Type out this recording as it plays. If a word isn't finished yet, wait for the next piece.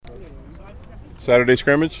Saturday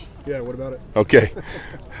scrimmage? Yeah, what about it? Okay.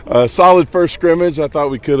 Solid first scrimmage. I thought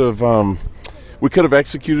we could have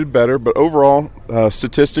executed better, but overall,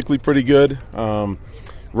 statistically pretty good.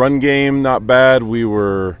 Run game, not bad. We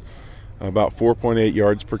were about 4.8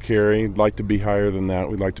 yards per carry. We'd like to be higher than that.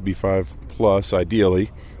 We'd like to be 5+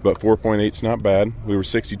 ideally, but 4.8 is not bad. We were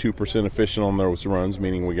 62% efficient on those runs,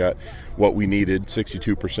 meaning we got what we needed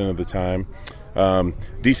 62% of the time.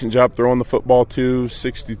 Decent job throwing the football too,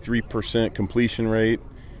 63% completion rate.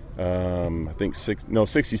 I think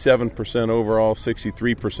 67% overall,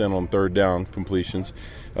 63% on third down completions.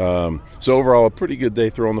 So overall, a pretty good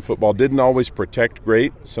day throwing the football. Didn't always protect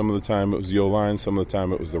great. Some of the time it was the O-line, some of the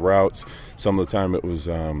time it was the routes, some of the time it was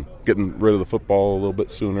getting rid of the football a little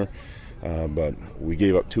bit sooner. But we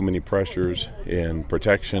gave up too many pressures in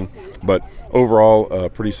protection. But overall, a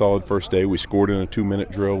pretty solid first day. We scored in a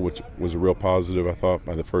 2-minute drill, which was a real positive, I thought,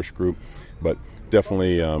 by the first group. But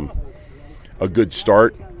definitely a good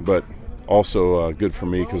start, but also good for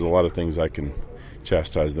me because a lot of things I can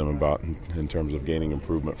chastise them about in terms of gaining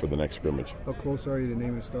improvement for the next scrimmage. How close are you to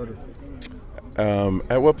naming a starter?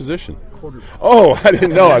 At what position? Quarterback. Oh, I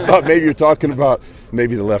didn't know. I thought maybe you're talking about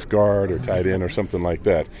maybe the left guard or tight end or something like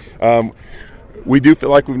that. We do feel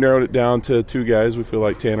like we've narrowed it down to 2 guys. We feel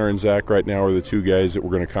like Tanner and Zach right now are the 2 guys that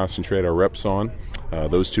we're going to concentrate our reps on.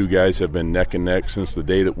 Those 2 guys have been neck and neck since the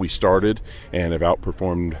day that we started and have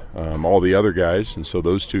outperformed all the other guys. And so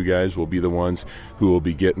those 2 guys will be the ones who will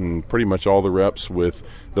be getting pretty much all the reps with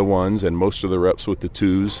the 1s and most of the reps with the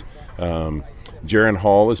 2s. Jaron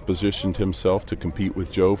Hall has positioned himself to compete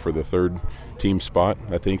with Joe for the 3rd team spot.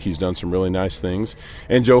 I think he's done some really nice things.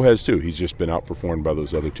 And Joe has too. He's just been outperformed by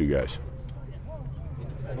those other 2 guys.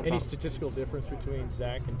 Any statistical difference between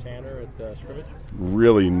Zach and Tanner at the scrimmage?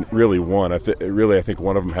 Really one. I think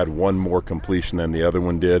one of them had 1 more completion than the other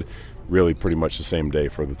one did. Really pretty much the same day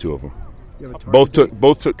for the 2 of them. Both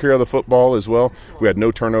took care of the football as well. We had no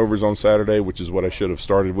turnovers on Saturday, which is what I should have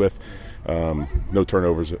started with. No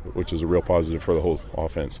turnovers, which is a real positive for the whole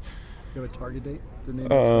offense. You have a target date?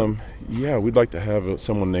 Yeah, we'd like to have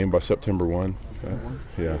someone named by September 1.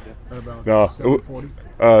 Yeah. About No.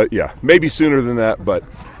 7:40? Yeah, maybe sooner than that, but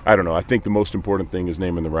I don't know. I think the most important thing is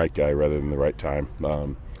naming the right guy rather than the right time.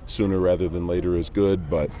 Sooner rather than later is good,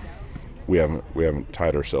 but we haven't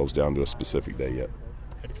tied ourselves down to a specific day yet.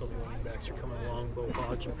 How do you feel the running backs are coming along, Bo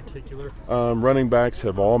Hodge in particular? Running backs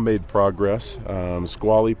have all made progress.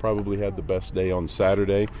 Squally probably had the best day on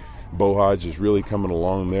Saturday. Bo Hodge is really coming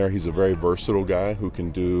along there. He's a very versatile guy who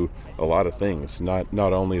can do a lot of things. Not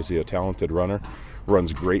only is he a talented runner,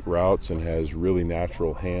 runs great routes and has really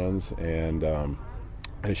natural hands and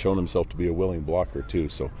has shown himself to be a willing blocker too.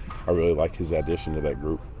 So I really like his addition to that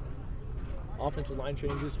group. Offensive line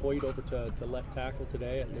changes, Hoyt over to left tackle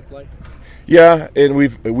today, it looked like. Yeah, and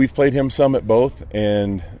we've played him some at both,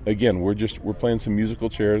 and again we're playing some musical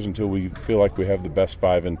chairs until we feel like we have the best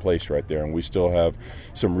 5 in place right there, and we still have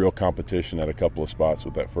some real competition at a couple of spots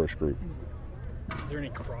with that first group. Is there any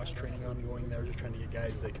cross training ongoing there, just trying to get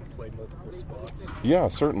guys that can play multiple spots? Yeah,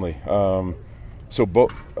 certainly.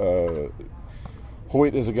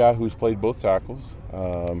 Hoyt is a guy who's played both tackles.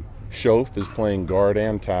 Schoaf is playing guard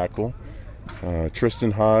and tackle.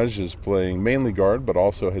 Tristan Hodge is playing mainly guard, but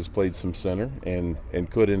also has played some center and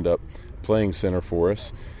could end up playing center for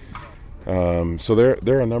us. So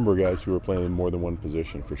there are a number of guys who are playing more than one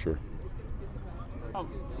position for sure.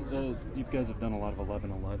 You guys have done a lot of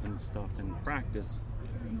 11-11 stuff in practice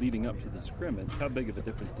leading up to the scrimmage. How big of a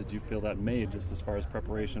difference did you feel that made just as far as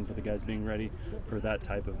preparation for the guys being ready for that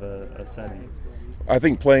type of a setting? I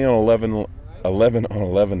think playing on 11 on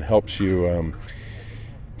 11 helps you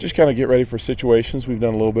just kind of get ready for situations. We've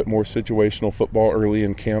done a little bit more situational football early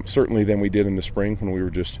in camp, certainly than we did in the spring when we were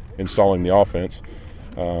just installing the offense.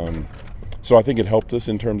 So I think it helped us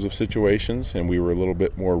in terms of situations, and we were a little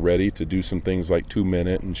bit more ready to do some things like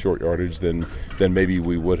 2-minute and short yardage than maybe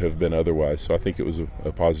we would have been otherwise. So I think it was a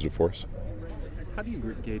positive for us. How do you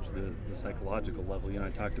gauge the psychological level? I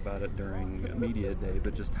talked about it during media day,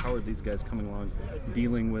 but just how are these guys coming along,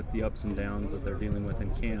 dealing with the ups and downs that they're dealing with in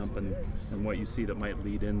camp, and what you see that might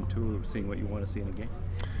lead into seeing what you want to see in a game?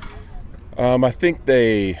 I think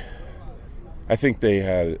they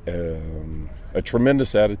had a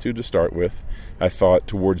tremendous attitude to start with. I thought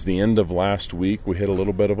towards the end of last week we hit a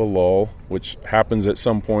little bit of a lull, which happens at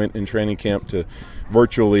some point in training camp to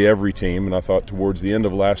virtually every team. And I thought towards the end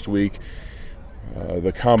of last week,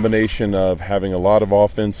 the combination of having a lot of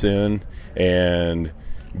offense in and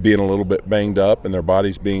being a little bit banged up and their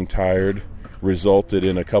bodies being tired resulted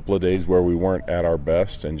in a couple of days where we weren't at our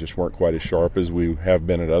best and just weren't quite as sharp as we have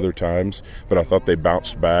been at other times. But I thought they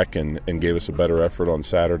bounced back and gave us a better effort on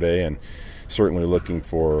Saturday, and certainly looking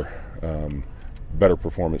for better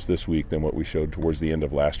performance this week than what we showed towards the end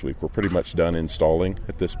of last week. We're pretty much done installing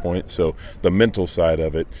at this point, so the mental side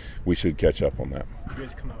of it, we should catch up on that. You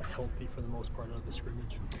guys come out healthy for the most part out of the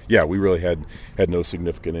scrimmage? Yeah, we really had no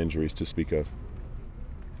significant injuries to speak of.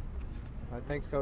 All right, thanks, Coach.